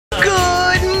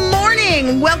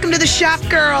Welcome to the Shop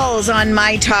Girls on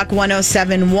My Talk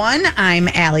 107.1. I'm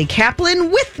Allie Kaplan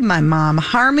with my mom,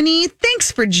 Harmony.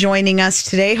 Thanks for joining us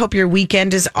today. Hope your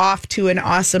weekend is off to an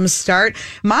awesome start.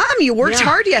 Mom, you worked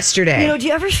hard yesterday. Do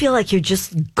you ever feel like you're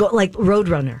just like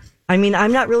Roadrunner? I mean,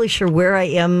 I'm not really sure where I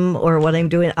am or what I'm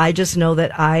doing. I just know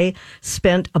that I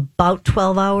spent about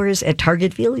 12 hours at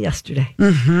Target Field yesterday.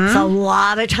 Mm-hmm. It's a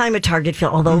lot of time at Target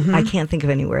Field, although I can't think of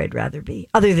anywhere I'd rather be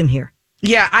other than here.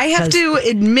 Yeah, I have to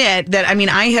admit that,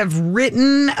 I have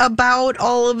written about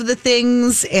all of the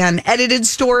things and edited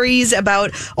stories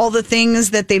about all the things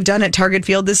that they've done at Target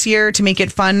Field this year to make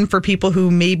it fun for people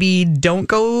who maybe don't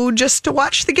go just to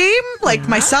watch the game, like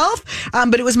myself.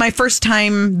 But it was my first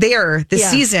time there this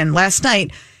season, last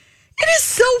night. It is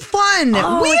so fun.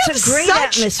 Oh, we it's have a great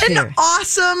such atmosphere. An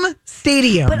awesome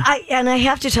stadium. But I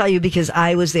have to tell you, because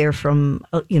I was there from,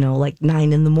 like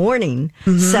 9 a.m,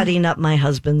 setting up my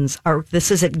husband's art. This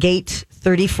is at Gate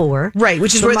 34. Right,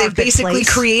 which is where they've basically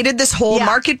created this whole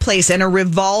marketplace and a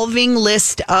revolving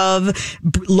list of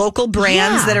local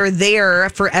brands that are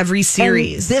there for every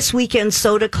series. And this weekend,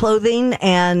 Soda Clothing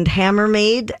and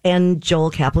Hammermade and Joel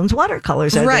Kaplan's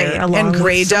watercolors are there. Along and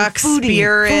Grey with some Duck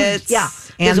Spirits. Yeah.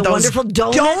 And there's a those wonderful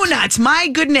donuts. My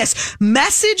goodness.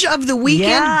 Message of the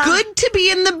weekend. Yeah. Good to be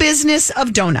in the business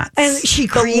of donuts. And she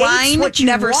creates the line what you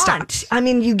never want. stops. I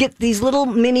mean, you get these little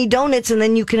mini donuts, and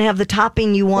then you can have the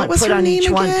topping you want put on each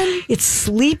one. It's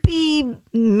Sleepy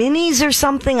Minis or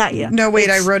something. No, wait,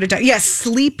 I wrote it down. Yes,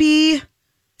 Sleepy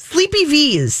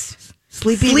V's.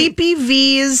 Sleepy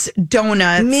V's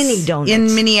donuts. Mini donuts.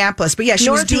 In Minneapolis. But yeah, she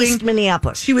was doing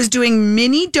Minneapolis. She was doing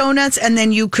mini donuts, and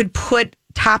then you could put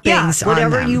toppings on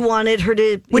whatever them, you wanted her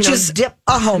to dip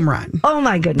a home run. Oh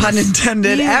my goodness, pun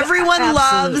intended. Everyone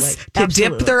loves to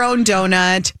dip their own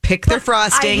donut, pick their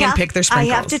frosting, and pick their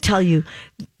sprinkles. I have to tell you,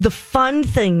 the fun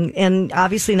thing, and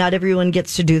obviously not everyone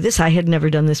gets to do this, I had never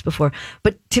done this before,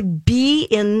 but to be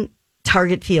in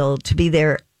Target Field, to be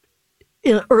there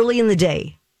early in the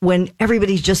day when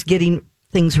everybody's just getting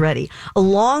things ready.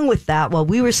 Along with that, while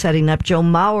we were setting up, Joe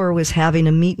Mauer was having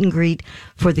a meet and greet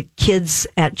for the kids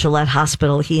at Gillette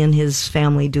Hospital. He and his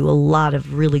family do a lot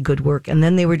of really good work. And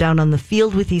then they were down on the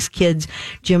field with these kids.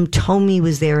 Jim Tomey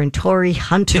was there and Tori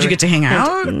Hunter. Did you get to hang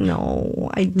out?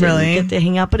 No, I didn't get to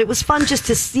hang out, but it was fun just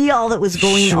to see all that was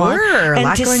going on.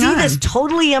 And to see this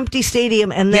totally empty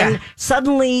stadium. And then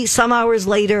suddenly, some hours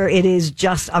later, it is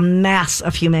just a mass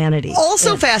of humanity.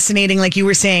 Also fascinating, like you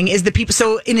were saying, is the people.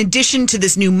 So in addition to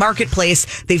this new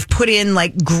marketplace, they've put in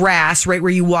like grass right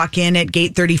where you walk in at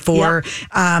Gate 34.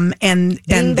 And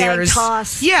there's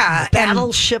toss,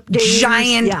 battleship days,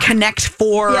 giant Connect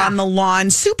 4 on the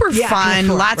lawn, super fun,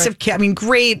 lots of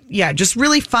great, just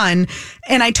really fun.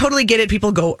 And I totally get it.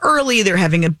 People go early, they're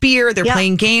having a beer, they're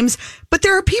playing games, but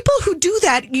there are people who do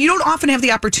that. You don't often have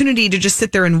the opportunity to just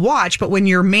sit there and watch, but when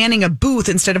you're manning a booth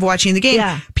instead of watching the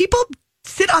game, people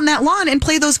sit on that lawn and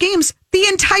play those games the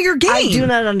entire game. I do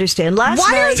not understand. Why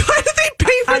do they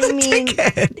pay for the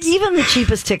ticket? Even the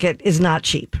cheapest ticket is not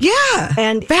cheap. Yeah.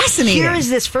 And fascinating. Here is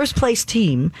this first place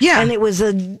team. Yeah. And it was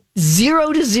a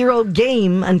 0-0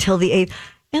 game until the 8th.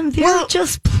 And they're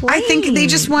just playing. I think they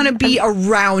just want to be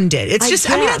around it. It's just,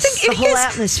 I think the whole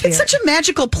atmosphere. It's such a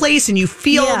magical place, and you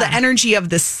feel the energy of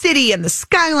the city and the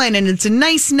skyline, and it's a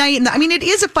nice night. And it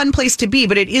is a fun place to be,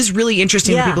 but it is really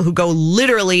interesting to people who go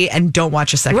literally and don't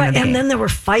watch a second of the game. And then there were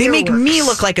fireworks. They make me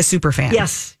look like a super fan.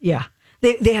 Yes, yeah.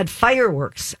 They had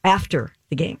fireworks after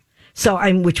the game. So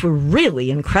which were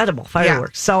really incredible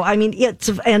fireworks. So we'll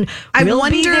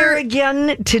be there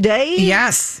again today.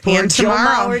 Yes, for and Joe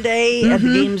tomorrow. Mauer Day at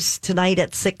the games tonight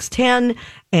at 6:10,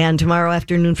 and tomorrow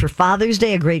afternoon for Father's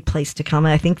Day. A great place to come.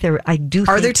 I think Are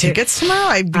there tickets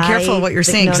tomorrow? Be careful what you're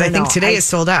saying, because I think today is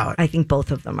sold out. I think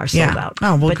both of them are sold out.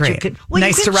 Oh, well, great.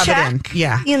 Nice to rub it in.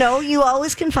 Yeah. You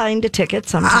always can find a ticket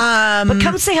sometimes. But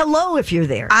come say hello if you're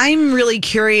there. I'm really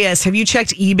curious. Have you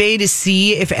checked eBay to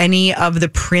see if any of the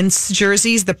Prince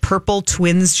jerseys, the purple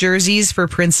Twins jerseys for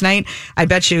Prince night, I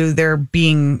bet you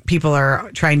people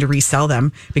are trying to resell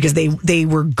them because they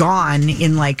were gone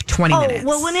in like 20 minutes.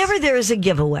 Well, whenever there is a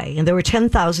giveaway, and there were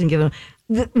 10,000 given,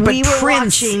 but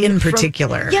Prince in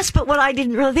particular. Yes, but what I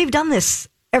didn't realize, they've done this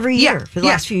every year for the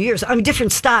last few years.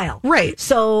 Different style. Right.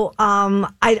 So,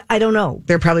 I don't know.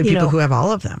 There are probably people who have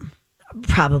all of them.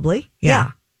 Probably.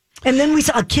 Yeah. And then we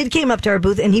saw a kid came up to our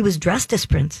booth, and he was dressed as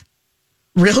Prince.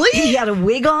 Really? He had a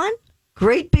wig on,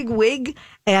 great big wig,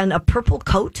 and a purple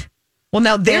coat. Well,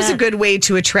 now there's a good way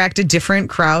to attract a different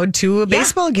crowd to a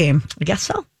baseball game. I guess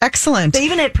so. Excellent. They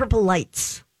even had purple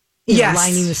lights.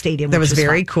 lining the stadium. That was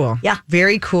very cool. Yeah.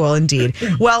 Very cool indeed.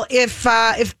 Well, if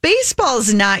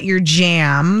baseball's not your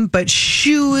jam, but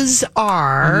shoes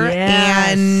are,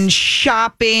 and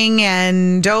shopping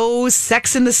and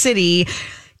Sex in the City,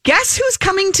 guess who's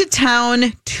coming to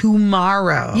town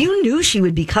tomorrow? You knew she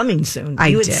would be coming soon.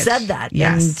 You had said that.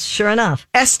 Yes. And sure enough.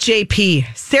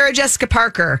 SJP, Sarah Jessica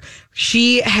Parker.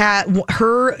 She had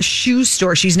her shoe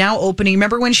store. She's now opening.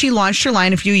 Remember when she launched her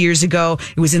line a few years ago?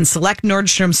 It was in select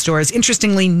Nordstrom stores.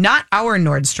 Interestingly, not our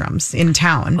Nordstroms in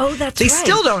town. Oh, that's They right.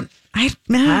 still don't. I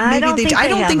don't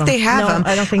think they have them.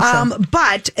 I don't think so.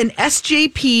 But an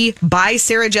SJP by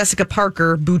Sarah Jessica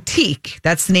Parker boutique,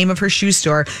 that's the name of her shoe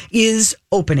store, is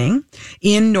opening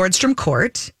in Nordstrom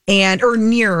Court or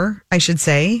near, I should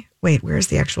say. Wait, where's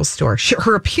the actual store?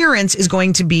 Her appearance is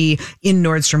going to be in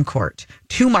Nordstrom Court.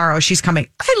 Tomorrow she's coming.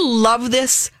 I love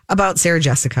this about Sarah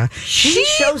Jessica. She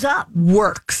shows up.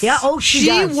 Works. Yeah, she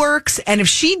does. She works, and if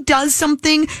she does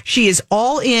something, she is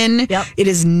all in. Yep. It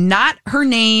is not her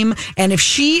name, and if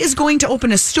she is going to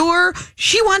open a store,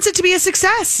 she wants it to be a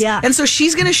success. Yeah. And so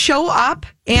she's going to show up,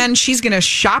 and she's going to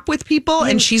shop with people,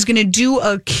 and she's going to do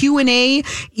a Q&A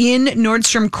in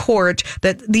Nordstrom Court.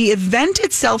 That the event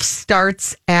itself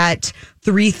starts at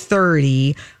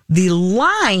 3:30. The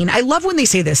line, I love when they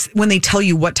say this, when they tell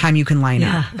you what time you can line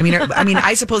up. I mean,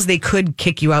 I suppose they could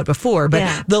kick you out before,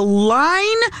 but the line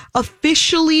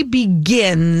officially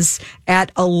begins at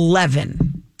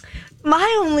 11.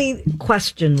 My only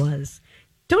question was,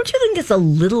 don't you think it's a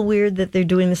little weird that they're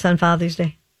doing this on Father's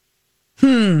Day?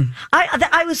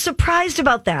 I was surprised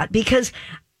about that because,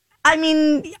 I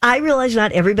mean, I realize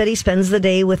not everybody spends the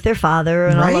day with their father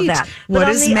and all of that. But what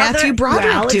is Matthew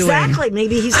Broderick doing? Exactly.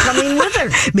 Maybe he's coming with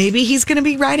her. Maybe he's going to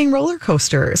be riding roller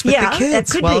coasters with the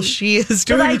kids while she is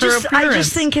doing her appearance. I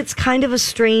just think it's kind of a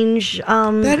strange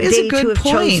that is day a good to have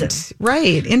point. chosen.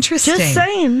 Right. Interesting. Just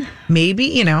saying.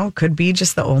 Maybe, could be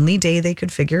just the only day they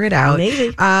could figure it out.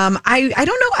 Maybe. I don't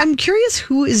know. I'm curious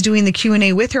who is doing the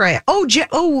Q&A with her.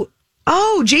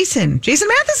 Jason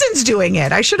Matheson's doing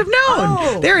it. I should have known.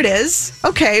 Oh. There it is.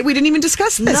 Okay, we didn't even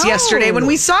discuss this yesterday when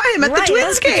we saw him at the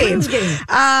Twins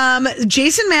game.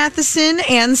 Jason Matheson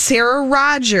and Sarah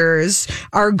Rogers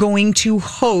are going to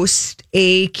host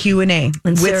a Q&A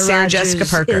with Sarah Jessica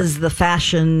Parker. Is the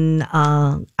fashion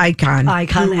icon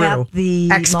guru, at the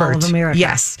expert. Mall of America.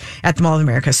 Yes, at the Mall of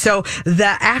America. So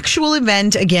the actual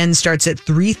event again starts at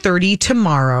 3:30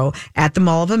 tomorrow at the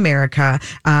Mall of America.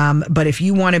 But if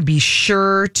you want to be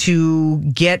sure to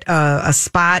get a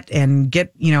spot and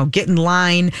get in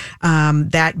line,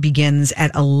 that begins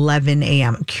at 11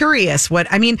 a.m. I'm curious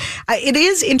it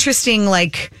is interesting.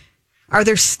 Like, are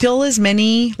there still as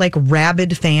many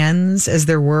rabid fans as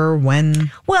there were when?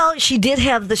 Well, she did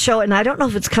have the show, and I don't know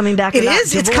if it's coming back. It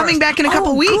is. It's coming back in a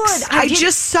couple weeks. Good. I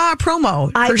just saw a promo.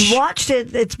 I watched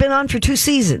it. It's been on for 2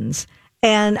 seasons.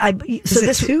 And is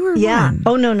it 2 or 1?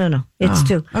 Oh, no. It's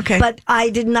 2. Okay. But I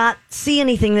did not see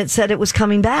anything that said it was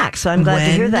coming back. So I'm glad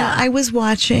to hear that. I was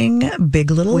watching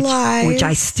Big Little Lies, which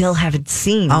I still haven't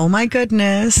seen. Oh my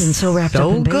goodness. Been so wrapped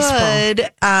up in baseball. Good.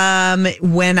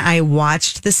 When I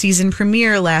watched the season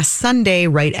premiere last Sunday,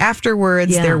 right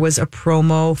afterwards, there was a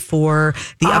promo for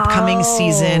the upcoming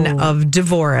season of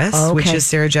Divorce, which is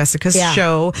Sarah Jessica's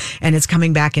show, and it's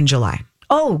coming back in July.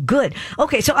 Oh, good.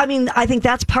 Okay, so I think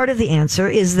that's part of the answer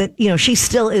is that, she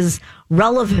still is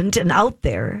relevant and out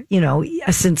there,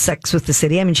 since Sex with the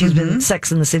City. I mean, she's been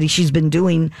Sex in the City. She's been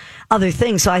doing other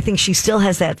things. So I think she still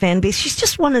has that fan base. She's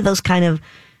just one of those kind of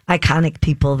iconic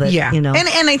people that, And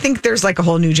I think there's a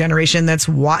whole new generation that's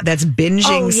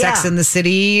binging Sex in the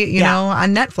City,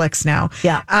 on Netflix now.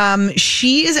 Yeah.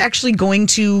 She is actually going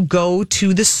to go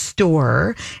to the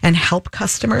store and help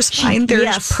customers find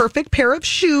their perfect pair of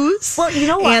shoes. Well, you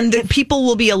know what? And people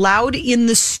will be allowed in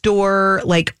the store,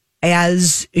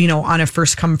 as on a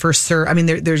first come first serve. I mean,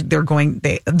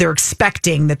 they're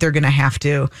expecting that they're going to have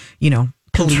to,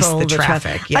 police control the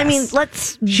traffic. Yes. I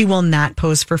mean, she will not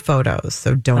pose for photos,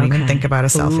 so don't even think about a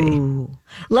selfie. Ooh.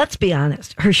 Let's be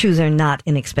honest. Her shoes are not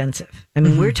inexpensive. I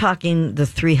mean, we're talking the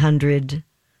 300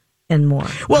 and more.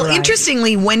 Well,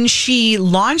 interestingly, when she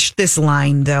launched this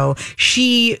line, though,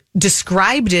 she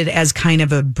described it as kind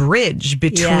of a bridge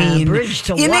between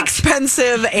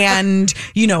inexpensive and,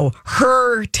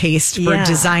 her taste for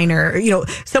designer,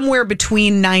 somewhere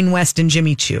between Nine West and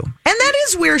Jimmy Choo. And that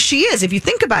is where she is, if you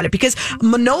think about it, because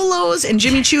Manolos and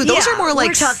Jimmy Choo, those are more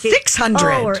like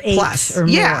 600 or plus. Or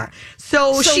more.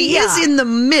 So she is in the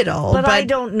middle. But I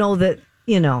don't know that.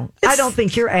 I don't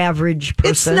think your average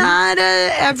person. It's not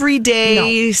a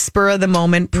everyday spur of the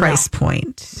moment price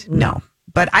point. No.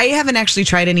 But I haven't actually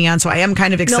tried any on, so I am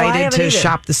kind of excited to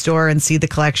shop the store and see the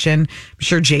collection. I'm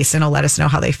sure Jason will let us know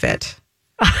how they fit.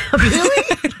 Really?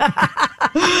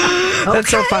 That's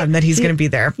so fun that he's going to be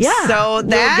there. Yeah. So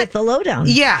that we'll get the lowdown.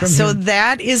 Yeah. So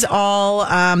that is all.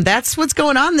 That's what's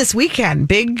going on this weekend.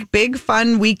 Big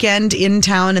fun weekend in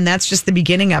town. And that's just the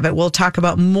beginning of it. We'll talk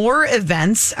about more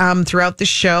events throughout the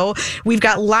show. We've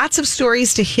got lots of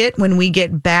stories to hit when we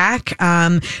get back.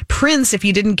 Prince, if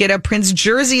you didn't get a Prince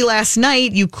jersey last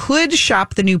night, you could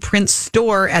shop the new Prince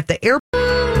store at the airport.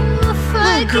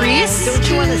 Grease. Don't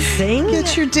you want to sing?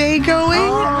 Get your day going?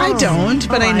 I don't,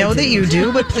 but I know that you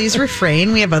do. But please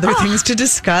refrain. We have other things to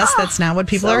discuss. That's not what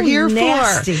people are here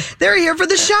for. They're here for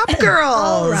the Shop Girls.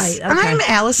 All right. Okay. I'm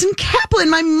Allison Kaplan.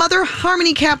 My mother,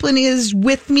 Harmony Kaplan, is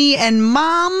with me. And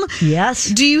Mom, yes.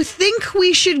 Do you think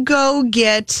we should go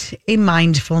get a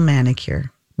mindful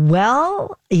manicure?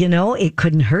 Well, it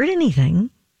couldn't hurt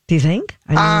anything. Do you think?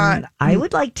 I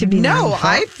would like to be. No, mindful.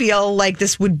 I feel like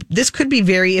this could be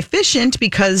very efficient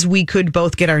because we could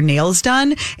both get our nails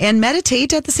done and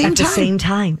meditate at the same time. At the same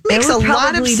time. Makes a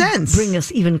lot of sense. Bring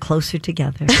us even closer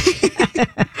together.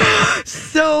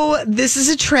 So this is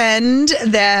a trend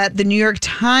that the New York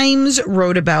Times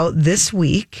wrote about this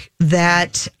week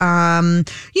that,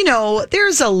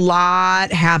 there's a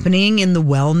lot happening in the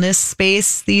wellness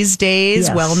space these days.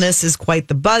 Yes. Wellness is quite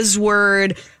the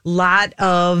buzzword. Lot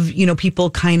of, people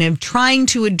kind of trying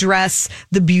to address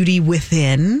the beauty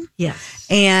within. Yes.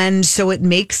 And so it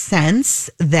makes sense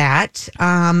that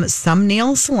some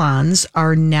nail salons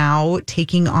are now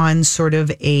taking on sort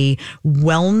of a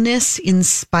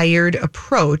wellness-inspired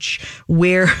approach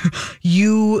where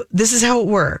this is how it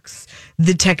works.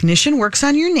 The technician works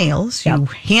on your nails. Yep.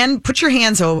 You put your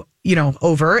hands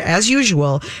over as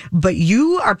usual, but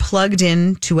you are plugged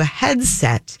into a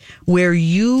headset where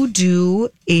you do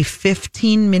a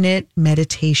 15-minute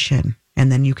meditation. And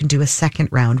then you can do a second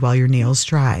round while your nails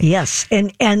dry. Yes.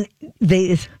 And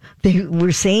they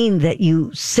were saying that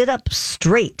you sit up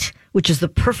straight, which is the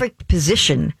perfect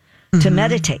position to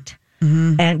meditate.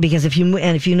 Mm-hmm. And because if you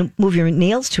move your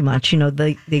nails too much,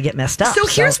 they get messed up. So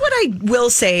here's what I will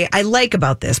say I like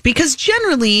about this, because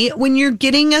generally when you're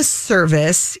getting a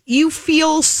service, you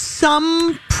feel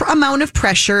some amount of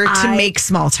pressure to make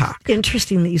small talk.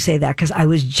 Interesting that you say that, because I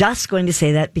was just going to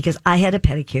say that because I had a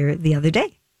pedicure the other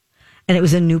day. And it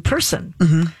was a new person.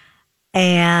 Mm-hmm.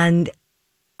 And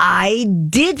I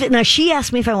did. Now, she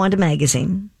asked me if I wanted a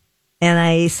magazine. And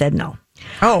I said no.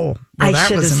 Oh, well, I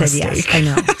should have said yes. I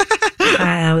know.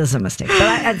 That was a mistake.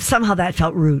 But somehow that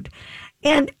felt rude.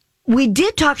 And we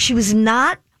did talk. She was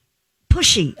not a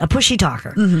pushy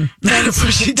talker. Mm-hmm. Not a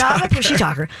pushy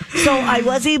talker. So I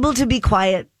was able to be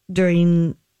quiet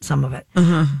during some of it.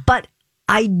 Mm-hmm. But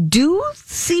I do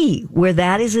see where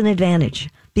that is an advantage.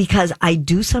 Because I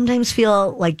do sometimes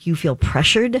feel like you feel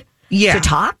pressured to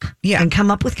talk and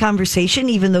come up with conversation,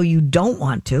 even though you don't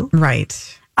want to.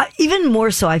 Right. Even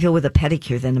more so, I feel with a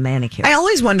pedicure than a manicure. I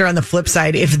always wonder on the flip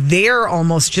side if they're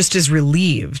almost just as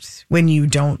relieved when you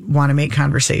don't want to make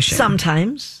conversation.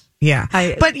 Sometimes. Yeah.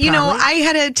 But, I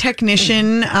had a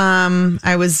technician.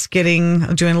 I was doing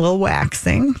a little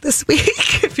waxing this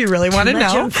week, if you really want to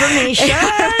know. Information.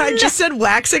 I just said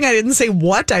waxing. I didn't say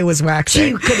what I was waxing.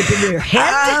 You could have been your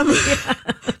head.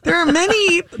 There are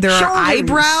shoulders, are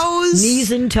eyebrows.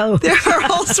 Knees and toes. There are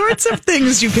all sorts of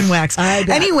things you can wax.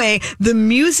 Anyway, the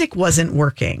music wasn't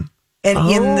working. And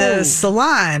in the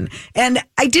salon. And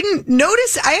I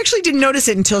actually didn't notice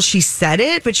it until she said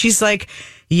it, but she's like,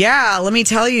 yeah, let me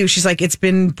tell you. She's like, it's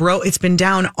been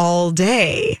down all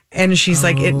day. And she's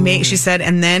like, she said,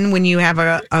 and then when you have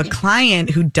a client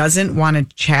who doesn't want to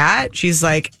chat, she's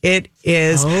like, it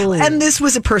is. And this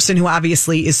was a person who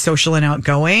obviously is social and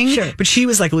outgoing, but she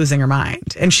was like losing her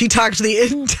mind. And she talked the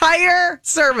entire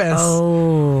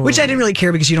service, which I didn't really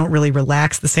care because you don't really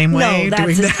relax the same way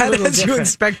doing that as you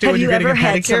expect to when you're getting a pedicure. Have you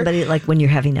ever had somebody like when you're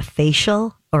having a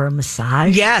facial or a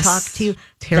massage talk to you?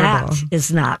 Terrible.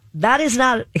 That is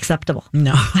not acceptable.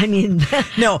 No. I mean,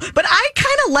 no, but I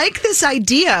kind of like this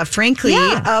idea, frankly,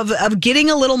 of getting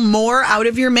a little more out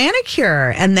of your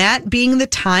manicure and that being the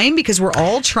time, because we're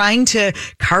all trying to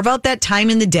carve out that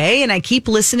time in the day. And I keep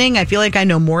listening. I feel like I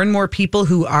know more and more people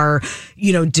who are,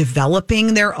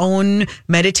 developing their own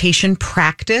meditation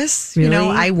practice. Really?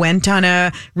 I went on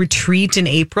a retreat in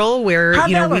April where,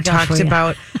 we talked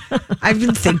about, I've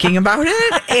been thinking about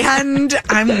it and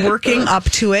I'm working up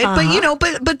to it.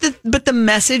 But the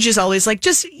message is always like,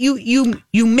 just you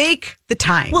make the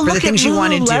time for the things you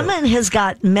want to do. Lululemon has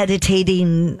got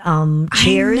meditating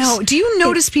chairs. I know. Do you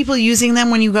notice people using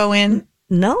them when you go in?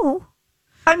 No.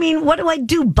 I mean, what do I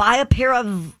do? Buy a pair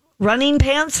of running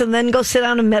pants and then go sit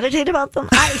down and meditate about them.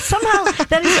 Somehow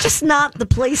that is just not the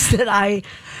place that I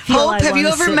feel. Hope, have you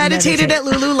ever meditated at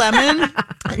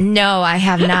Lululemon? No, I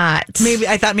have not.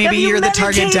 I thought maybe you're the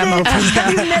target demo for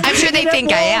that. I'm sure they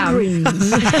think I am.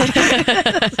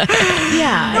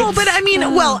 Yeah. No, but I mean,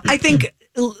 I think,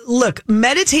 look,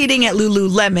 meditating at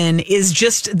Lululemon is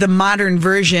just the modern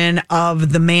version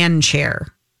of the man chair.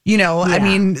 I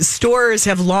mean, stores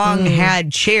have long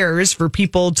had chairs for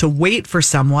people to wait for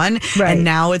someone. Right. And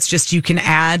now it's just, you can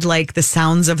add like the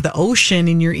sounds of the ocean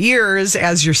in your ears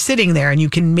as you're sitting there, and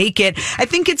you can make it. I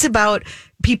think it's about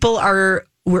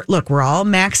we're all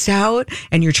maxed out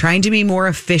and you're trying to be more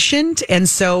efficient. And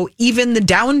so even the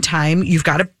downtime, you've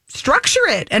got to structure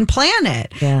it and plan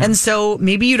it. Yeah. And so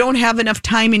maybe you don't have enough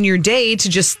time in your day to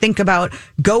just think about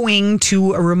going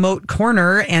to a remote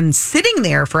corner and sitting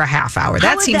there for a half hour.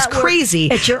 That seems crazy.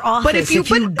 At your office, but if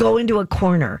you go into a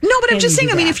corner. No, but I'm just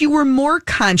saying, I mean, if you were more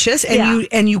conscious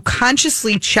and you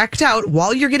consciously checked out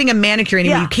while you're getting a manicure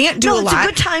anyway, you can't do a lot. It's a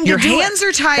good time your to do hands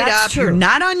are tied up. True. You're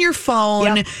not on your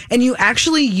phone, and you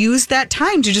actually use that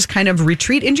time to just kind of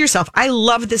retreat into yourself. I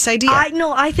love this idea.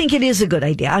 I think it is a good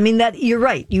idea. I mean, that you're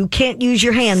right. You can't use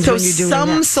your hands when you're doing that. So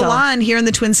some salon here in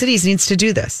the Twin Cities needs to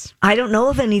do this. I don't know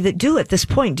of any that do at this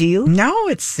point. Do you? No,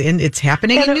 it's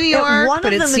happening in New York. One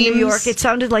of them in New York, it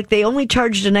sounded like they only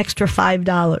charged an extra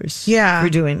 $5 for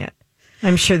doing it.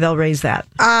 I'm sure they'll raise that.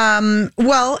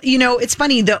 Well, it's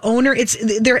funny. The owner,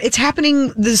 it's happening.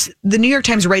 The New York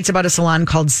Times writes about a salon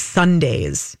called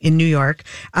Sundays in New York.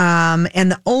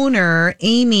 And the owner,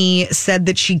 Amy, said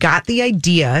that she got the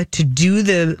idea to do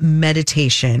the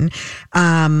meditation,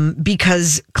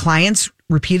 because clients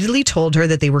repeatedly told her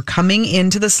that they were coming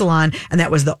into the salon and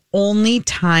that was the only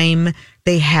time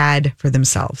they had for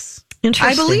themselves.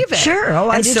 I believe it. Sure. Oh,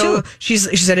 I do too. She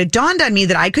said, it dawned on me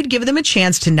that I could give them a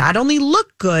chance to not only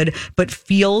look good, but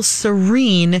feel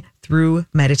serene through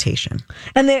meditation.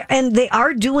 And they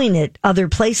are doing it other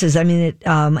places. I mean,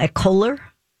 at Kohler.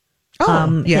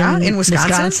 In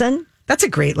Wisconsin. That's a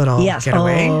great little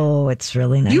getaway. Oh, it's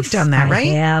really nice. You've done that, right?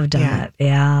 I have done it.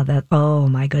 Yeah. Oh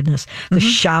my goodness. The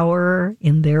shower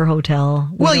in their hotel.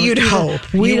 Well, you'd hope.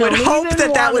 You would hope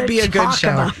that would be a good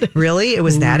shower. Really? It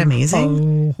was that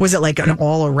amazing? Was it like an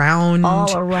all around?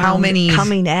 All around. How many?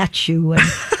 Coming at you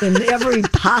in every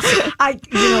possible.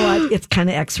 You know what? It's kind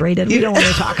of X-rated. We don't want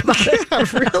to talk about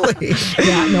it. Really?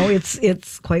 Yeah, no,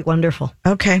 it's quite wonderful.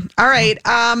 Okay. All right.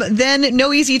 Then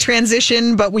no easy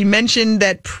transition, but we mentioned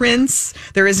that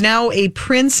there is now a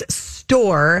Prince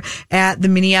store at the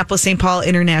Minneapolis-St. Paul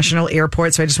International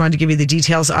Airport. So I just wanted to give you the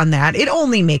details on that. It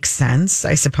only makes sense,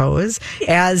 I suppose,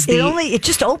 it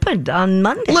just opened on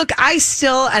Monday. Look,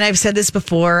 and I've said this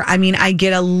before, I mean, I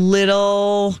get a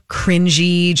little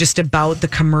cringy just about the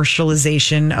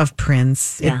commercialization of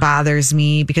Prince. Yeah. It bothers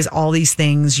me because all these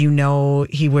things,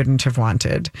 he wouldn't have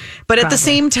wanted. But at the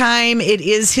same time, it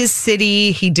is his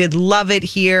city. He did love it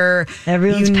here.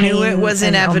 Everyone's knew it was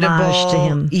inevitable to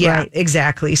him. Yeah, right.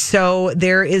 Exactly. So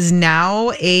there is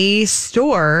now a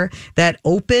store that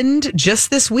opened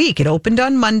just this week. It opened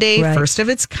on Monday, first of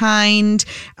its kind.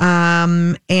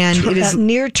 And it is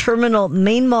near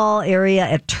main mall area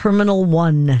at Terminal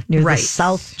 1 near the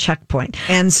South Checkpoint.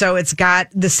 And so it's got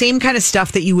the same kind of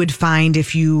stuff that you would find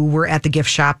if you were at the gift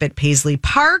shop at Paisley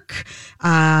Park.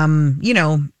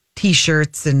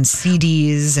 T-shirts and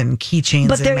CDs and keychains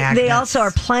and magnets. They also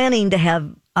are planning to have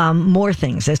more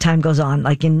things as time goes on.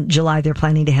 Like in July, they're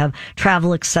planning to have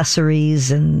travel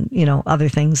accessories and, other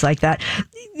things like that.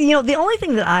 The only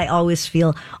thing that I always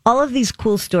feel, all of these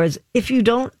cool stores, if you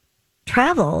don't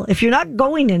travel, if you're not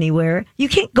going anywhere, you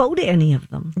can't go to any of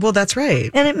them. Well, that's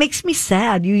right. And it makes me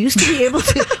sad. You used to be able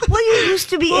to,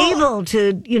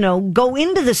 go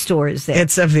into the stores there.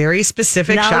 It's a very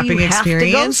specific shopping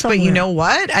experience. But you know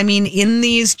what? I mean, in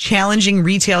these challenging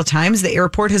retail times, the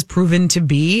airport has proven to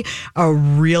be a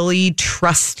really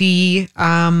trusty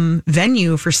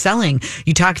venue for selling.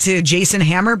 You talk to Jason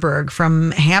Hammerberg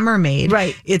from Hammermade.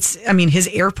 Right. His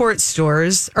airport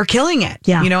stores are killing it.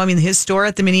 Yeah. His store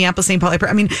at the Minneapolis-St. Paul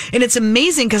Airport. and it's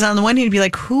amazing because on the one hand, you'd be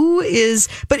like, people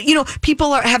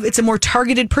it's a more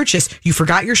targeted purchase. You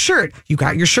forgot your shirt. You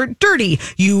got your shirt dirty.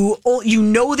 You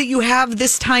know that you have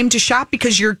this time to shop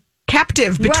because you're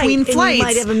captive between flights. You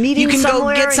might have a meeting you can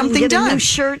go get something done. A new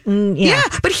shirt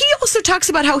but he also talks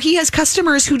about how he has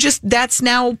customers who that's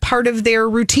now part of their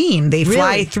routine. They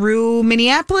fly through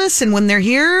Minneapolis, and when they're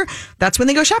here, that's when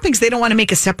they go shopping because they don't want to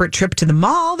make a separate trip to the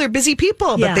mall. They're busy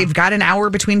people, but they've got an hour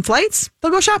between flights.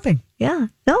 They'll go shopping. Yeah.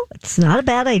 No, it's not a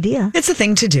bad idea. It's a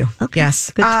thing to do. Okay.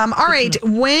 Yes. All right.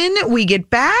 When we get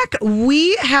back,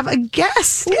 we have a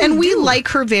guest, and we like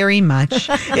her very much.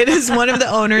 It is one of the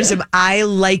owners of I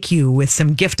Like You with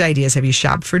some gift ideas. Have you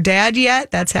shopped for Dad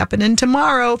yet? That's happening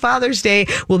tomorrow, Father's Day.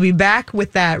 We'll be back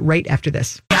with that right after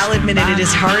this. I'll admit it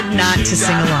is hard not to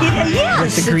sing along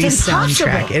with the Grease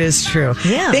soundtrack. It is true.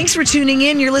 Yeah. Thanks for tuning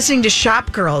in. You're listening to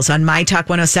Shop Girls on My Talk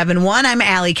 107.1. I'm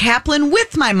Allie Kaplan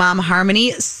with my mom,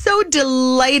 Harmony. So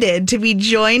delighted to be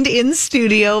joined in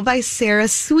studio by Sarah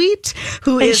Sweet,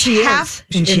 who is half.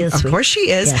 Of course she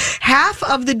is. Yes. Half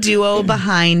of the duo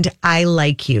behind I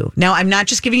Like You. Now, I'm not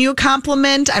just giving you a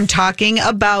compliment. I'm talking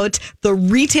about the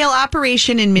retail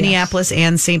operation in Minneapolis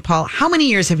and St. Paul. How many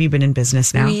years have you been in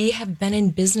business now? We have been in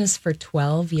business for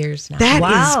 12 years now.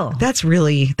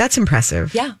 That's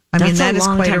impressive. Yeah. That is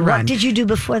quite a run. What did you do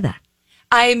before that?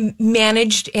 I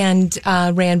managed and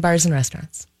ran bars and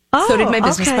restaurants. So did my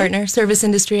business partner, service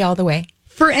industry all the way.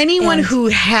 For anyone who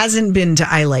hasn't been to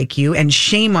I Like You, and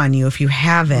shame on you if you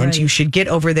haven't, you should get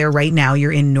over there right now.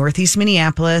 You're in Northeast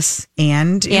Minneapolis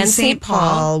and in St.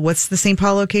 Paul. What's the St.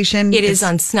 Paul location? It is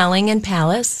on Snelling and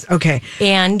Palace. Okay.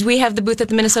 And we have the booth at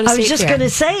the Minnesota State Fair. I was just going to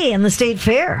say, in the State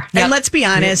Fair. And let's be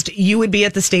honest, you would be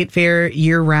at the State Fair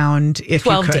year-round if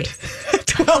you could.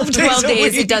 12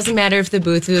 days. It doesn't matter if the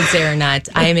booth is there or not.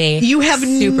 I'm a You have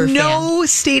super no fan.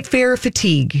 State Fair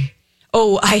fatigue.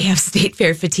 Oh, I have State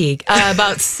Fair fatigue.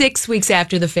 About 6 weeks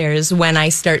after the fair is when I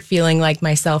start feeling like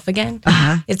myself again.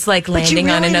 It's like landing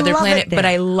on another planet, but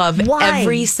I love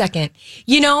every second.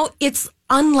 You know, it's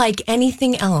unlike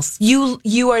anything else.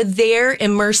 You are there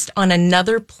immersed on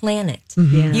another planet.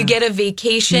 Yeah. You get a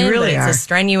vacation, but it's a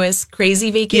strenuous,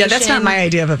 crazy vacation. Yeah, that's not my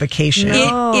idea of a vacation.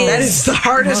 That is the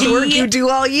hardest work you do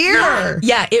all year.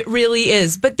 Yeah, it really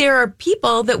is. But there are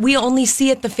people that we only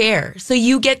see at the fair. So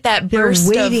you get that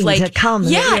burst of like, to come,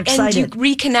 and you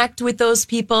reconnect with those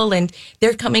people, and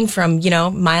they're coming from,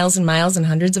 miles and miles and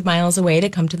hundreds of miles away to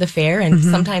come to the fair, and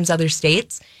sometimes other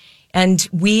states. And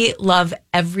we love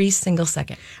every single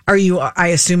second. I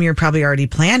assume you're probably already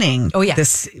planning. Oh, yeah.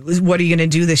 What are you going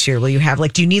to do this year? Will you have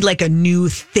do you need a new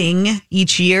thing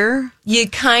each year? You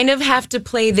kind of have to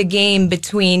play the game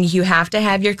between you have to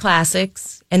have your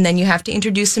classics and then you have to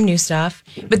introduce some new stuff.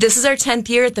 But this is our 10th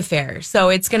year at the fair. So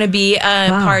it's going to be a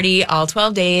party all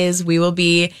 12 days. We will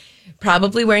be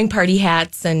probably wearing party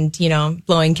hats and,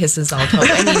 blowing kisses all 12.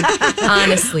 I mean,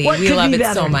 honestly, we love it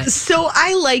so much. So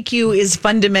I Like You is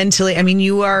fundamentally,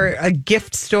 you are a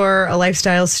gift store, a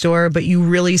lifestyle store, but you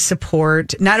really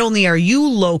support, not only are you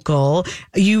local,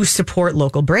 you support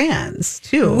local brands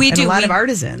too. We do. A lot of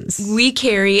artisans. We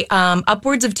carry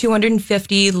upwards of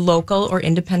 250 local or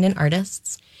independent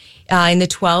artists. In the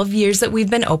 12 years that we've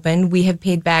been open, we have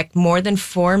paid back more than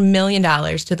 $4 million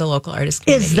to the local artist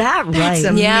community. Is that right? That's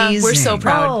amazing. Yeah, we're so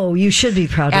proud. Oh, you should be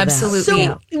proud of that. Absolutely.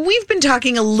 So we've been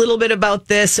talking a little bit about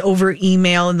this over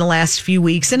email in the last few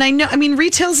weeks. And I know,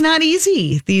 retail's not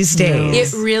easy these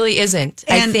days. It really isn't.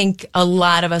 And I think a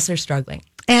lot of us are struggling.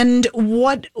 And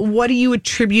what do you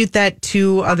attribute that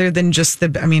to other than just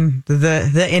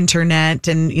the internet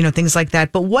and, things like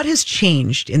that? But what has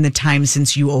changed in the time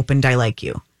since you opened I Like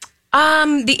You?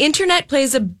 The internet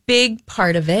plays a big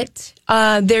part of it.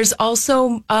 There's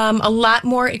also a lot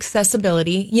more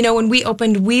accessibility. When we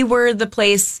opened, we were the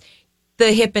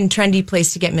hip and trendy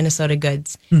place to get Minnesota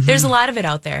goods. Mm-hmm. There's a lot of it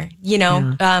out there.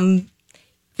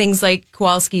 Things like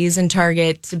Kowalski's and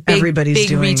Target, big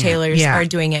retailers are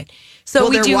doing it. So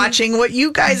they're watching what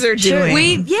you guys are doing.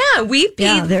 We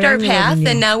paved our path,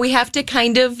 and now we have to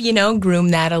kind of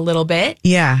groom that a little bit.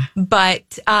 Yeah,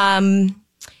 but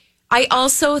I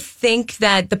also think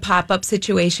that the pop-up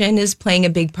situation is playing a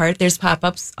big part. There's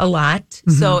pop-ups a lot.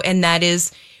 Mm-hmm. And that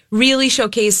is really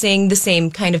showcasing the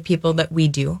same kind of people that we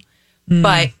do. Mm.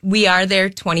 But we are there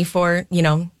 24,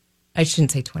 I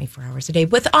shouldn't say 24 hours a day.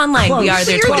 With online, we are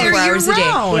there 24 hours a day.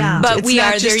 Yeah. But we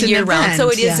are there year round. So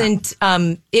it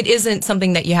isn't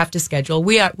something that you have to schedule.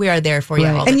 We are there for you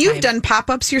all the time. And you've done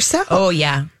pop-ups yourself. Oh,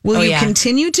 yeah. Will you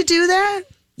continue to do that?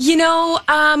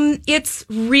 It's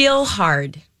real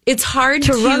hard. It's hard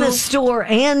to run a store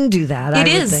and do that.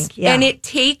 It is. Yeah. And it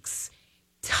takes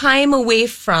time away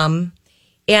from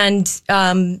and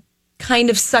kind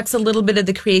of sucks a little bit of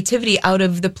the creativity out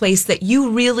of the place that you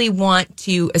really want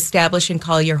to establish and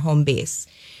call your home base,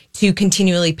 to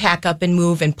continually pack up and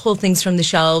move and pull things from the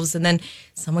shelves. And then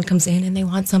someone comes in and they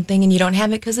want something and you don't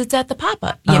have it because it's at the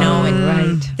pop-up,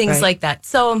 and things like that.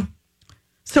 So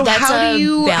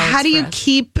how do you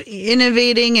keep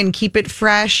innovating and keep it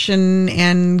fresh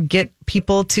and get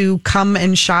people to come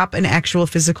and shop an actual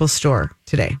physical store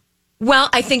today? Well,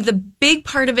 I think the big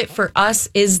part of it for us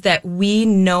is that we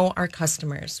know our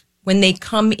customers. When they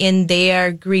come in, they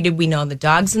are greeted. We know the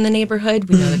dogs in the neighborhood.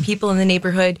 We know the people in the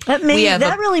neighborhood. That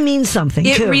really means something,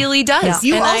 It too. really does.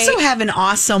 Yeah. You also have an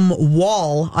awesome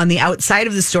wall on the outside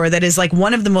of the store that is like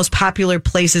one of the most popular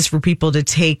places for people to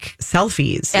take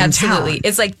selfies. Absolutely. In town.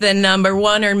 It's like the number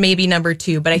one or maybe number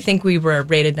two, but I think we were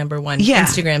rated number one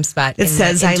Instagram spot. It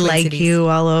says I like cities. You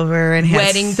all over and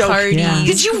wedding parties. Yeah.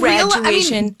 Did you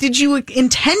graduation. did you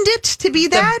intend it to be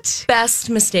that? The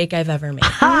best mistake I've ever made.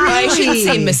 I shouldn't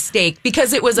say mistake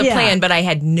because it was a plan, but I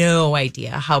had no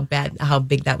idea how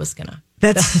big that was gonna.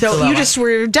 That's so you just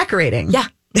were decorating. Yeah.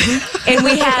 And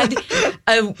we had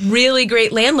a really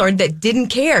great landlord that didn't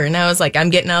care. And I was like, I'm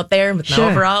getting out there with my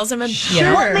overalls and my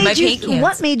paint cans.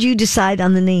 What made you decide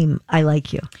on the name I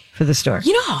Like You for the store?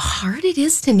 You know how hard it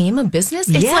is to name a business?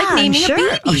 It's like naming a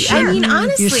baby. Oh, sure. I mean,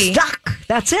 honestly. You're stuck.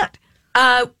 That's it.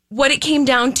 What it came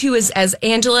down to is as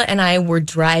Angela and I were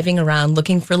driving around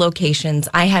looking for locations,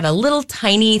 I had a little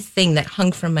tiny thing that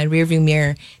hung from my rearview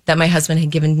mirror that my husband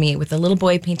had given me with a little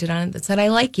boy painted on it that said, I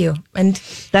like you. And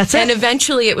that's it. And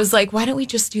eventually it was like, why don't we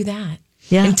just do that?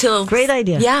 Yeah. Great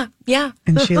idea. Yeah.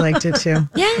 And she liked it too.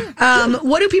 Yeah.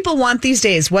 What do people want these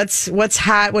days? What's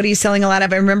hot? What are you selling a lot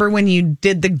of? I remember when you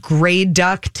did the Gray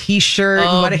Duck t-shirt.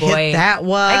 Oh, what a hit that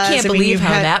was. I can't believe how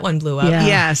that one blew up.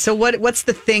 Yeah. So what's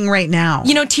the thing right now?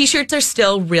 You know, t-shirts are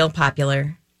still real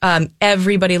popular.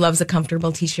 Everybody loves a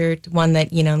comfortable t-shirt, one that,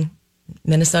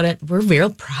 Minnesota, we're real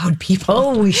proud people.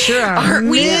 Oh, we sure are. Aren't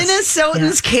we?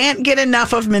 Minnesotans can't get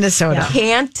enough of Minnesota.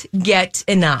 Can't get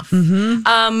enough.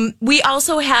 Mm-hmm. We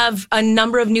also have a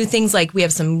number of new things, like we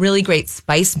have some really great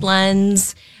spice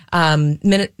blends.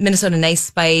 Minnesota Nice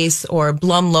Spice or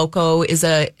Blum Loco is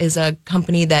a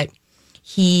company that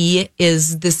he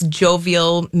is this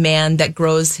jovial man that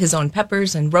grows his own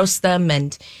peppers and roasts them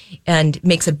and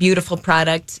makes a beautiful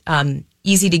product.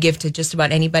 Easy to give to just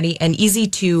about anybody and easy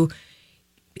to.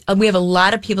 We have a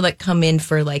lot of people that come in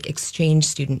for like exchange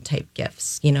student type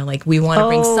gifts. Like we want to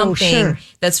bring something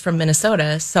that's from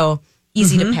Minnesota. So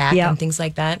easy to pack and things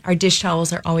like that. Our dish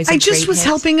towels are always. I just was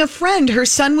helping a friend. Her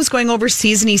son was going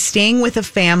overseas and he's staying with a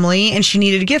family and she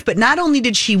needed a gift. But not only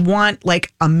did she want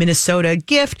like a Minnesota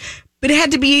gift, but it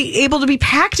had to be able to be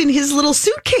packed in his little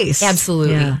suitcase.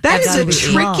 Absolutely. Yeah. That is a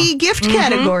tricky gift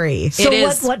category. So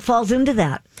what falls into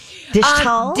that? Dish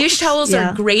towels? Dish towels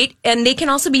are great, and they can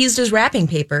also be used as wrapping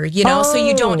paper, so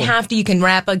you don't have to, you can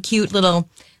wrap a cute little,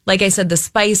 like I said, the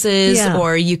spices,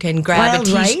 or you can grab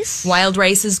rice. Wild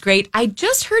rice is great. I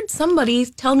just heard somebody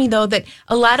tell me, though, that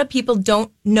a lot of people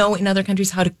don't know in other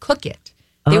countries how to cook it.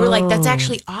 They were like, that's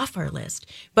actually off our list.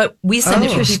 But we send it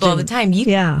to people all the time. You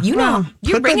know,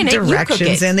 you're bringing it, you cook it. Put the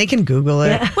directions in, they can Google it.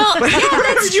 Yeah. Well,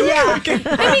 that's true.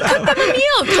 I mean, cook them a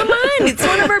meal. Come on. It's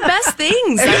one of our best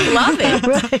things. I love it.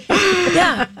 Right.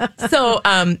 Yeah. So,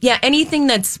 anything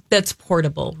that's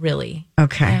portable, really.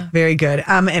 Okay. Yeah. Very good.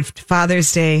 If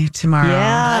Father's Day tomorrow.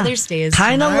 Yeah. Father's Day is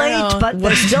kind of late, but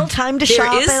there's still time to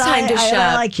shop. There is time to shop.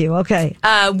 I like you. Okay.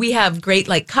 We have great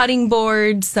cutting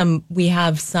boards. We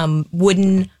have some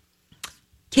wooden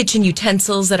kitchen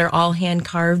utensils that are all hand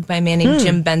carved by a man named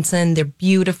Jim Benson. They're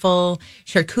beautiful.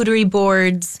 Charcuterie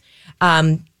boards,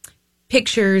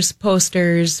 pictures,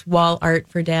 posters, wall art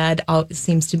for Dad.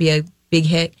 Seems to be a big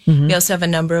hit. Mm-hmm. We also have a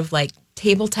number of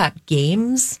tabletop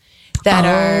games that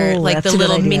are like the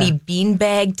little mini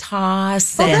beanbag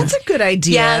toss. Oh, that's a good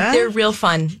idea. Yeah, they're real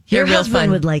fun. Your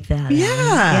husband would like that.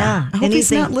 Yeah. I hope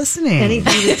he's not listening.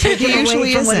 Anything to take him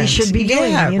away from what he should be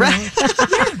doing. Right.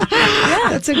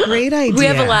 That's a great idea. We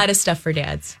have a lot of stuff for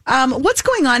dads. What's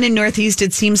going on in Northeast?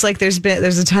 It seems like there's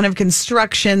a ton of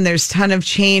construction. There's a ton of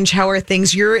change. How are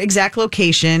things? Your exact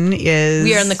location is?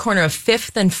 We are on the corner of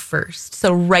 5th and 1st.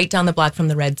 So right down the block from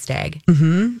the Red Stag.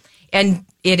 Mm-hmm. And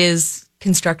it is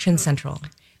construction central.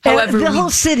 However, the whole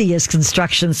city is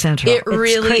construction central. It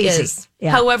really crazy. is.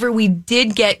 Yeah. However, we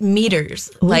did get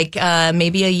meters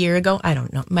maybe a year ago. I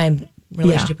don't know. My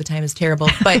relationship with time is terrible,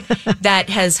 but that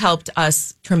has helped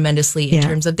us tremendously in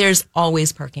terms of there's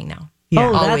always parking now. Yeah.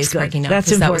 Always parking now.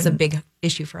 That's important. That was a big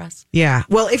issue for us. Yeah.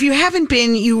 Well, if you haven't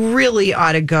been, you really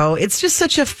ought to go. It's just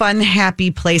such a fun,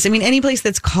 happy place. I mean, any place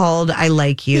that's called I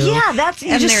Like You. Yeah, that's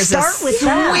you. And just there's start a with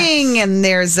swing, and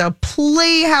there's a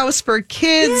playhouse for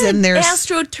kids, and there's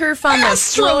AstroTurf on the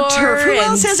floor. Who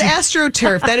else has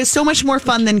AstroTurf? That is so much more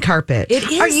fun than carpet. It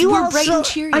is. Are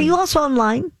you also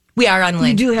online? We are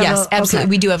online. You do have absolutely.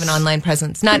 We do have an online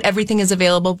presence. Not everything is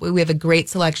available, but we have a great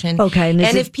selection. Okay. And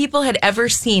if people had ever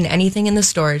seen anything in the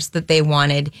stores that they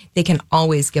wanted, they can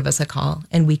always give us a call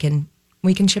and we can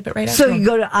ship it right out. So you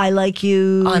go to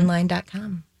ilikeyou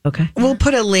online.com. Okay. We'll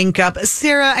put a link up.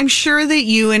 Sarah, I'm sure that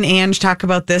you and Ange talk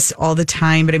about this all the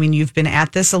time, but I mean, you've been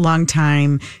at this a long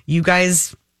time. You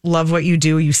guys love what you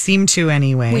do. You seem to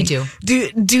anyway. We do.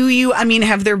 Do you, I mean,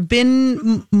 have there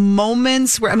been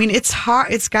moments where, I mean, it's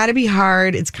hard. It's got to be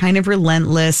hard. It's kind of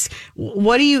relentless.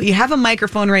 What do you have a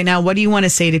microphone right now. What do you want to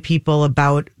say to people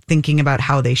about thinking about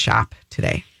how they shop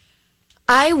today?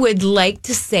 I would like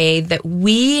to say that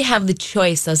we have the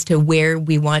choice as to where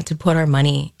we want to put our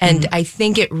money. And I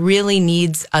think it really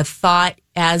needs a thought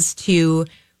as to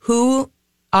who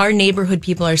our neighborhood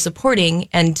people are supporting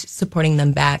and supporting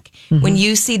them back. When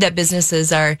you see that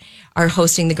businesses are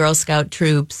hosting the Girl Scout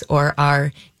troops or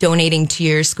are donating to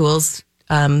your school's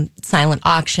silent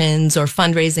auctions or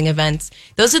fundraising events,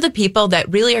 those are the people that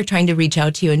really are trying to reach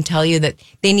out to you and tell you that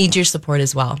they need your support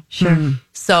as well. Sure.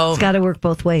 So it's got to work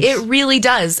both ways. It really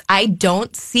does. I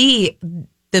don't see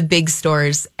the big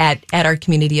stores at our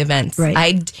community events.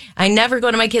 Right. I never go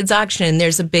to my kids' auction.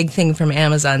 There's a big thing from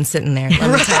Amazon sitting there.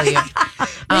 Let me tell you.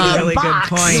 Really good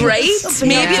point. Right?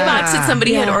 Maybe a box that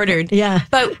somebody had ordered. Yeah.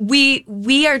 But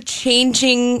we are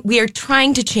changing, we are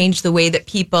trying to change the way that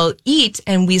people eat,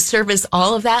 and we service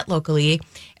all of that locally.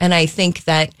 And I think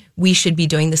that we should be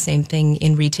doing the same thing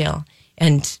in retail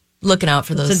and looking out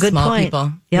for those small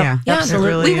people. Yep. Yeah, Absolutely.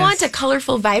 really We want a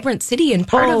colorful, vibrant city, and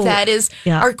part of that is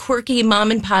our quirky mom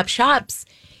and pop shops.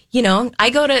 You know, I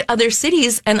go to other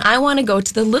cities and I want to go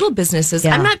to the little businesses.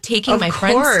 I'm not taking my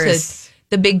friends to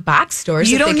the big box stores.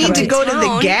 You don't need to go to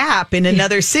the Gap in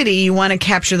another city. You want to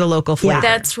capture the local flavor.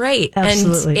 That's right.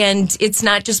 Absolutely. And it's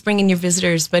not just bringing your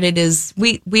visitors, but it is,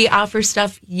 we offer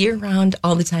stuff year round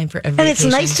all the time for every And it's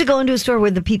occasion. nice to go into a store where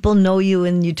the people know you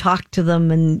and you talk to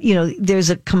them and, you know, there's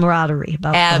a camaraderie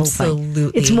about the whole thing.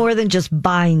 Absolutely. It's more than just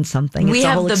buying something. It's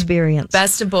a whole experience.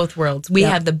 Best of both worlds. We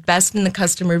have the best in the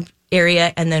customer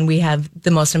area, and then we have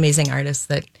the most amazing artists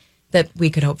that we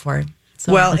could hope for.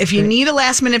 So well, if you need a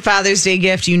last minute Father's Day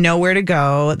gift, you know where to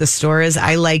go. The store is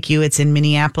I Like You. It's in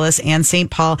Minneapolis and St.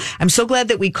 Paul. I'm so glad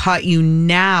that we caught you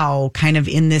now, kind of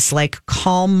in this like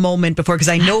calm moment before, because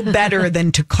I know better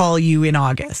than to call you in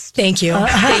August. Thank you.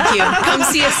 Thank you. Come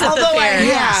see us at the fair. I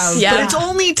have, but it's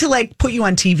only to like put you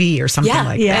on TV or something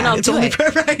like that. And I'll do it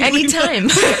anytime.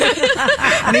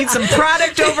 I need some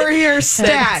product over here, stat.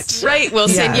 That's right. We'll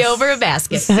send you over a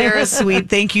basket. Sarah Sweet,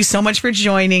 thank you so much for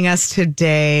joining us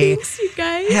today. Thanks, you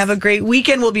guys. Have a great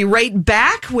weekend. We'll be right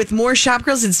back with more Shop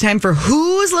Girls. It's time for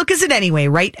Whose Look Is It Anyway?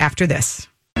 Right after this.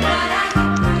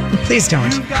 Please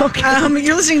don't.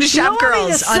 You're listening to Shop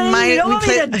Girls on my. You don't want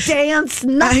me to dance.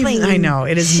 Nothing. I know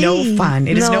it is no fun.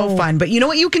 It is no fun. But you know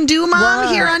what you can do,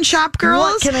 Mom? Here on Shop Girls.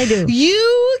 What can I do?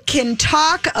 You can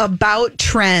talk about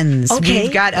trends. Okay,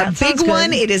 we've got a big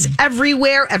one. It is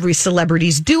everywhere. Every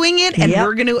celebrity's doing it, and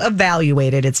we're going to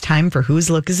evaluate it. It's time for Whose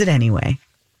Look Is It Anyway?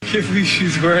 Can't believe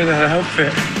she's wearing that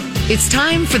outfit. It's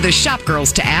time for the Shop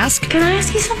Girls to ask, can I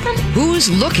ask you something? Whose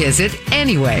look is it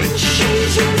anyway?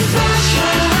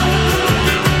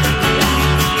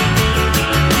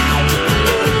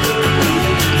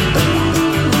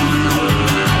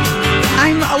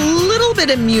 I'm a little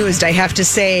bit amused, I have to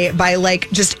say, by like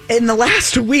just in the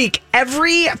last week,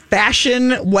 every fashion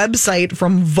website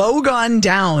from Vogue on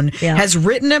down has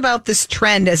written about this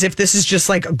trend as if this is just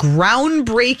like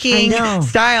groundbreaking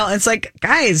style. It's like,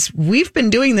 guys, we've been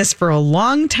doing this for a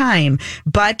long time,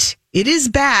 but it is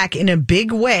back in a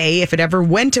big way if it ever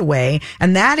went away.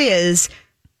 And that is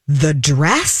the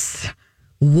dress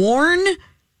worn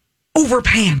over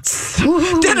pants.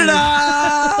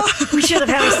 Da-da-da! We should have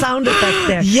had a sound effect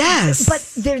there. Yes.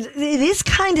 But it is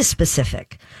kind of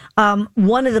specific.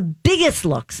 One of the biggest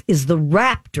looks is the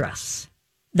wrap dress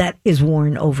that is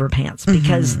worn over pants,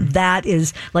 because that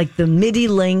is like the midi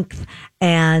length,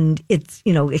 and it's,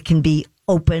 you know, it can be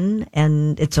open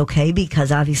and it's okay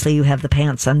because obviously you have the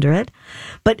pants under it.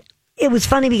 But it was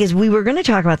funny because we were going to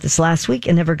talk about this last week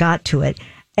and never got to it.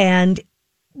 And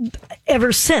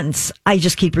ever since, I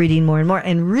just keep reading more and more.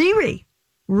 And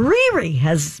Riri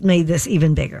has made this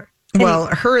even bigger. Well,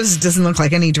 hers doesn't look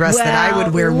like any dress that I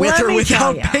would wear with or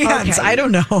without pants. Okay. I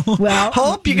don't know. Well,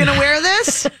 Hope, you going to wear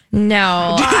this?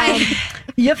 No.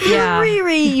 If you're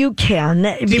Riri, you can.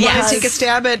 Do you want to take a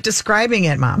stab at describing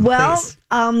it, Mom? Well,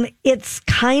 it's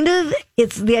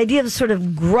the idea of sort of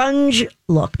grunge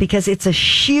look, because it's a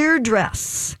sheer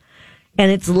dress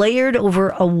and it's layered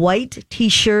over a white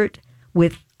T-shirt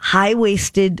with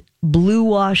high-waisted,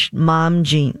 blue-washed mom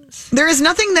jeans. There is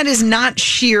nothing that is not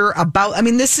sheer about. I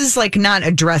mean, this is like not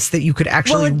a dress that you could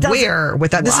actually wear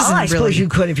without. This isn't I suppose you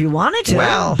could if you wanted to.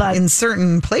 Well, but in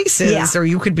certain places, or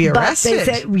you could be arrested.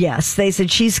 They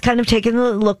said she's kind of taken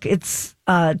the look. It's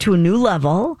to a new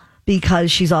level,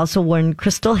 because she's also worn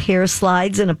crystal hair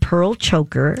slides and a pearl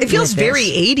choker. It feels very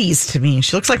 80s to me.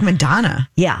 She looks like Madonna.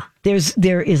 Yeah,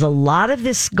 there is a lot of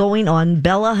this going on.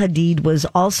 Bella Hadid was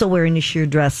also wearing a sheer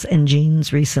dress and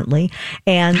jeans recently.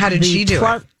 And how did she do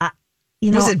it?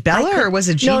 Was it Bella or was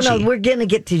it Gigi? No, we're going to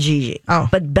get to Gigi. Oh.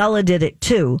 But Bella did it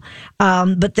too.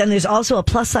 But then there's also a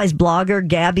plus-size blogger,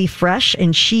 Gabby Fresh,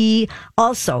 and she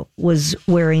also was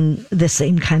wearing the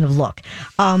same kind of look.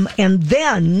 And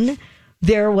then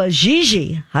there was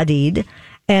Gigi Hadid,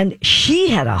 and she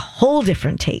had a whole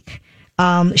different take.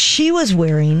 She was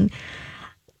wearing,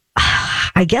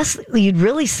 I guess you'd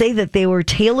really say that they were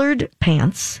tailored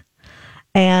pants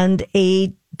and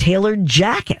a tailored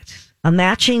jacket. A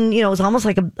matching, it was almost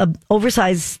like a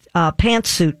oversized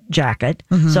pantsuit jacket.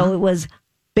 Mm-hmm. So it was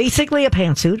basically a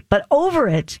pantsuit, but over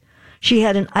it, she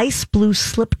had an ice blue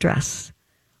slip dress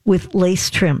with lace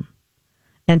trim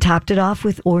and topped it off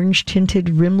with orange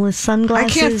tinted rimless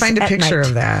sunglasses. I can't find a picture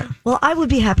of that. Well, I would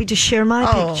be happy to share my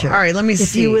picture. All right, let me see.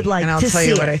 If you would like and I'll to tell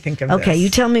you what I think of this. Okay, you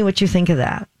tell me what you think of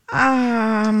that.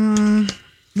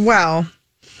 Well...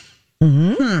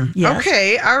 Mm-hmm. Yes.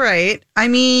 Okay, all right. I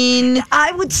mean,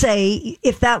 I would say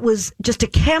if that was just a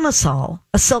camisole,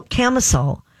 a silk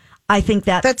camisole, I think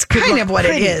that's kind of what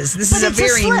pretty. It is. This is a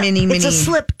very mini. It's a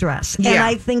slip dress, and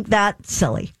I think that's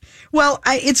silly. Well,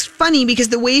 it's funny because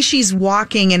the way she's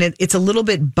walking and it's a little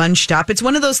bit bunched up. It's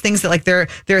one of those things that like there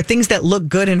are things that look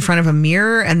good in front of a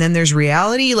mirror, and then there's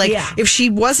reality. Like if she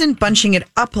wasn't bunching it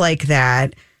up like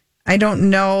that. I don't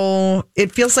know.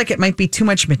 It feels like it might be too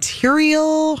much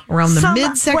material around the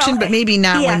midsection, but maybe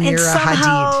not when you're a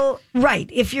Hadid. Right.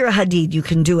 If you're a Hadid, you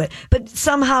can do it. But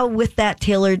somehow with that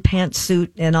tailored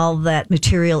pantsuit and all that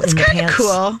material in the pants. It's kind of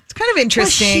cool. It's kind of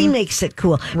interesting. Well, she makes it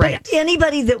cool. Right. But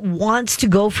anybody that wants to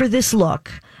go for this look,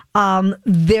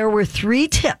 there were 3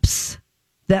 tips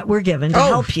that were given to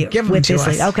help you with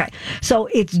this. Okay. So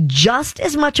it's just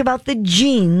as much about the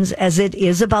jeans as it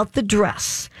is about the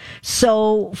dress.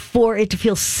 So for it to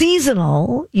feel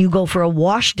seasonal, you go for a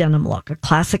wash denim look. A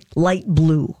classic light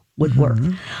blue would work.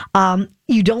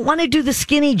 You don't want to do the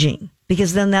skinny jean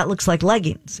because then that looks like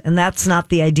leggings. And that's not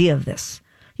the idea of this.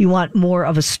 You want more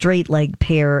of a straight leg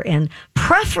pair and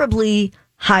preferably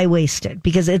high-waisted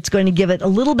because it's going to give it a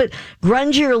little bit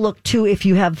grungier look too if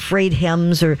you have frayed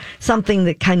hems or something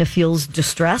that kind of feels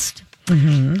distressed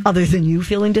other than you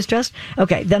feeling distressed.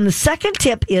 Okay, then the second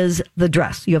tip is the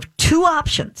dress. You have 2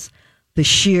 options, the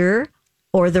sheer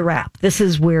or the wrap. This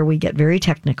is where we get very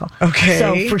technical. Okay.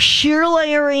 So for sheer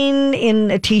layering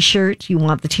in a t-shirt, you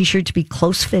want the t-shirt to be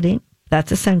close-fitting.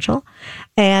 That's essential.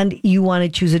 And you want to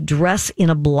choose a dress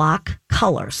in a block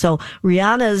color. So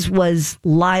Rihanna's was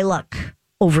lilac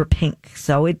over pink.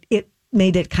 So it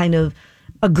made it kind of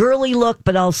a girly look,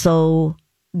 but also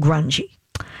grungy.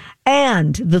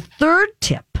 And the third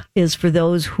tip is for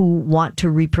those who want to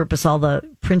repurpose all the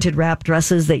printed wrap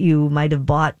dresses that you might have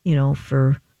bought,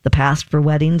 for the past for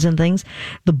weddings and things.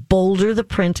 The bolder the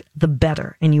print, the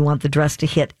better. And you want the dress to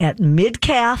hit at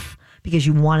mid-calf because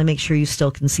you want to make sure you still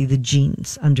can see the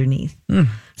jeans underneath.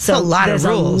 So a lot of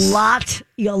rules. A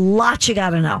lot you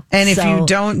got to know. And if you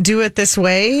don't do it this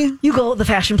way, you go, the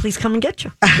fashion police come and get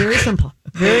you. Very simple.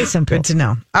 Very simple. Good to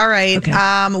know. All right.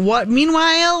 Okay.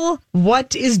 Meanwhile,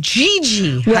 what is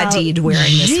Gigi Hadid wearing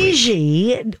this week?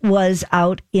 Gigi was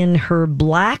out in her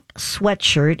black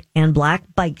sweatshirt and black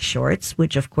bike shorts,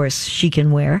 which of course she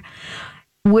can wear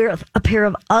with a pair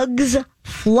of Uggs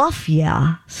Fluff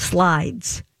Yeah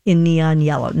slides in neon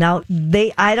yellow. Now,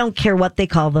 I don't care what they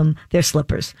call them. They're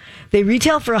slippers. They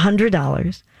retail for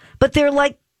 $100, but they're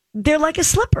like a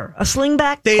slipper, a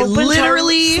slingback. They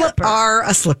literally are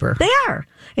a slipper. They are.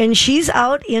 And she's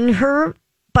out in her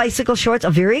bicycle shorts,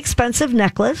 a very expensive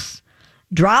necklace,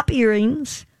 drop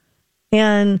earrings,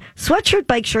 and sweatshirt,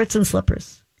 bike shorts, and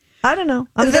slippers. I don't know.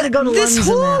 I'm going to go to this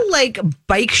whole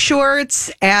bike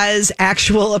shorts as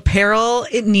actual apparel.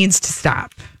 It needs to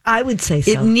stop. I would say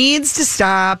so. It needs to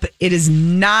stop. It is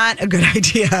not a good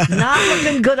idea. Not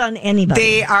looking good on anybody.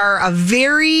 They are a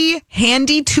very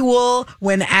handy tool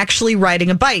when actually riding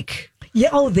a bike. Yeah.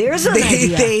 Oh, there's an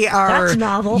idea. They are. That's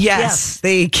novel. Yes.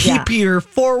 They keep your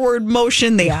forward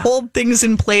motion. They hold things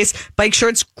in place. Bike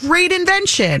shorts, great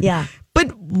invention. Yeah.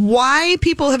 But why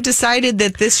people have decided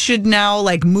that this should now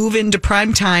move into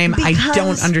prime time, I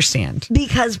don't understand.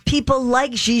 Because people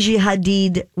like Gigi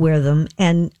Hadid wear them,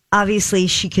 and obviously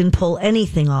she can pull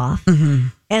anything off. Mm-hmm.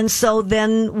 And so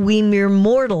then we mere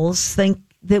mortals think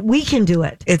that we can do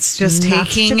it. It's just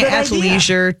taking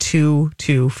athleisure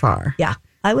too far. Yeah,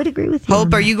 I would agree with you.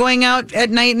 Hope, are you going out at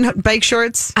night in bike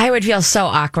shorts? I would feel so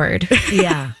awkward.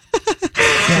 Yeah.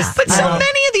 But so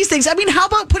many of these things. I mean, how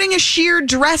about putting a sheer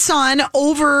dress on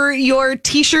over your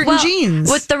t-shirt and jeans?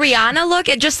 With the Rihanna look,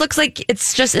 it just looks like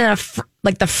it's just in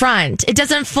like the front. It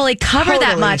doesn't fully cover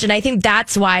that much, and I think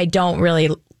that's why I don't really.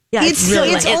 Yeah,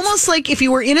 it's almost like if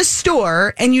you were in a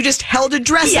store and you just held a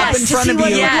dress up in front of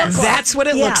you. That's what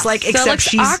it looks like, except so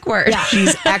she's awkward.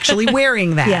 She's actually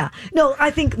wearing that. Yeah. No,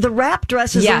 I think the wrap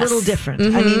dress is a little different.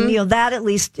 I mean, that at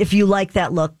least, if you like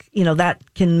that look, that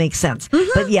can make sense.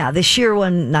 But yeah, the sheer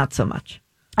one, not so much.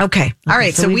 Okay. All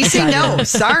right. So we say no.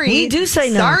 Sorry. We do say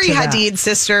no. Sorry, Hadid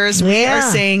sisters. We are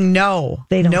saying no.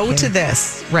 They don't no care. to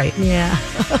this. Right. Yeah.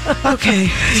 Okay.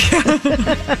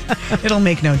 It'll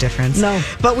make no difference. No.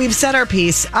 But we've said our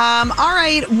piece. All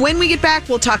right. When we get back,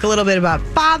 we'll talk a little bit about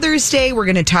Father's Day. We're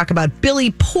going to talk about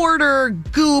Billy Porter,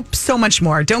 Goop, so much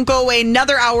more. Don't go away.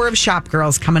 Another hour of Shop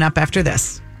Girls coming up after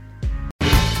this.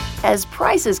 As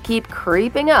prices keep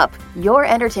creeping up, your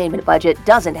entertainment budget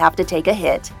doesn't have to take a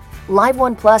hit. Live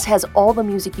One Plus has all the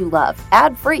music you love,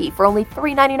 ad-free for only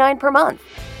 $3.99 per month.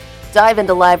 Dive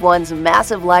into Live One's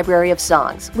massive library of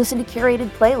songs, listen to curated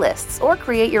playlists, or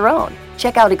create your own.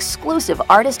 Check out exclusive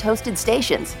artist-hosted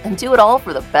stations, and do it all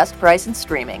for the best price in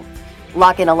streaming.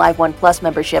 Lock in a Live One Plus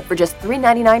membership for just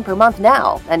 $3.99 per month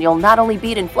now, and you'll not only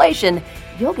beat inflation,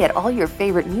 you'll get all your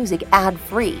favorite music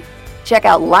ad-free. Check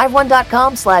out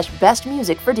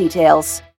liveone.com/bestmusic for details.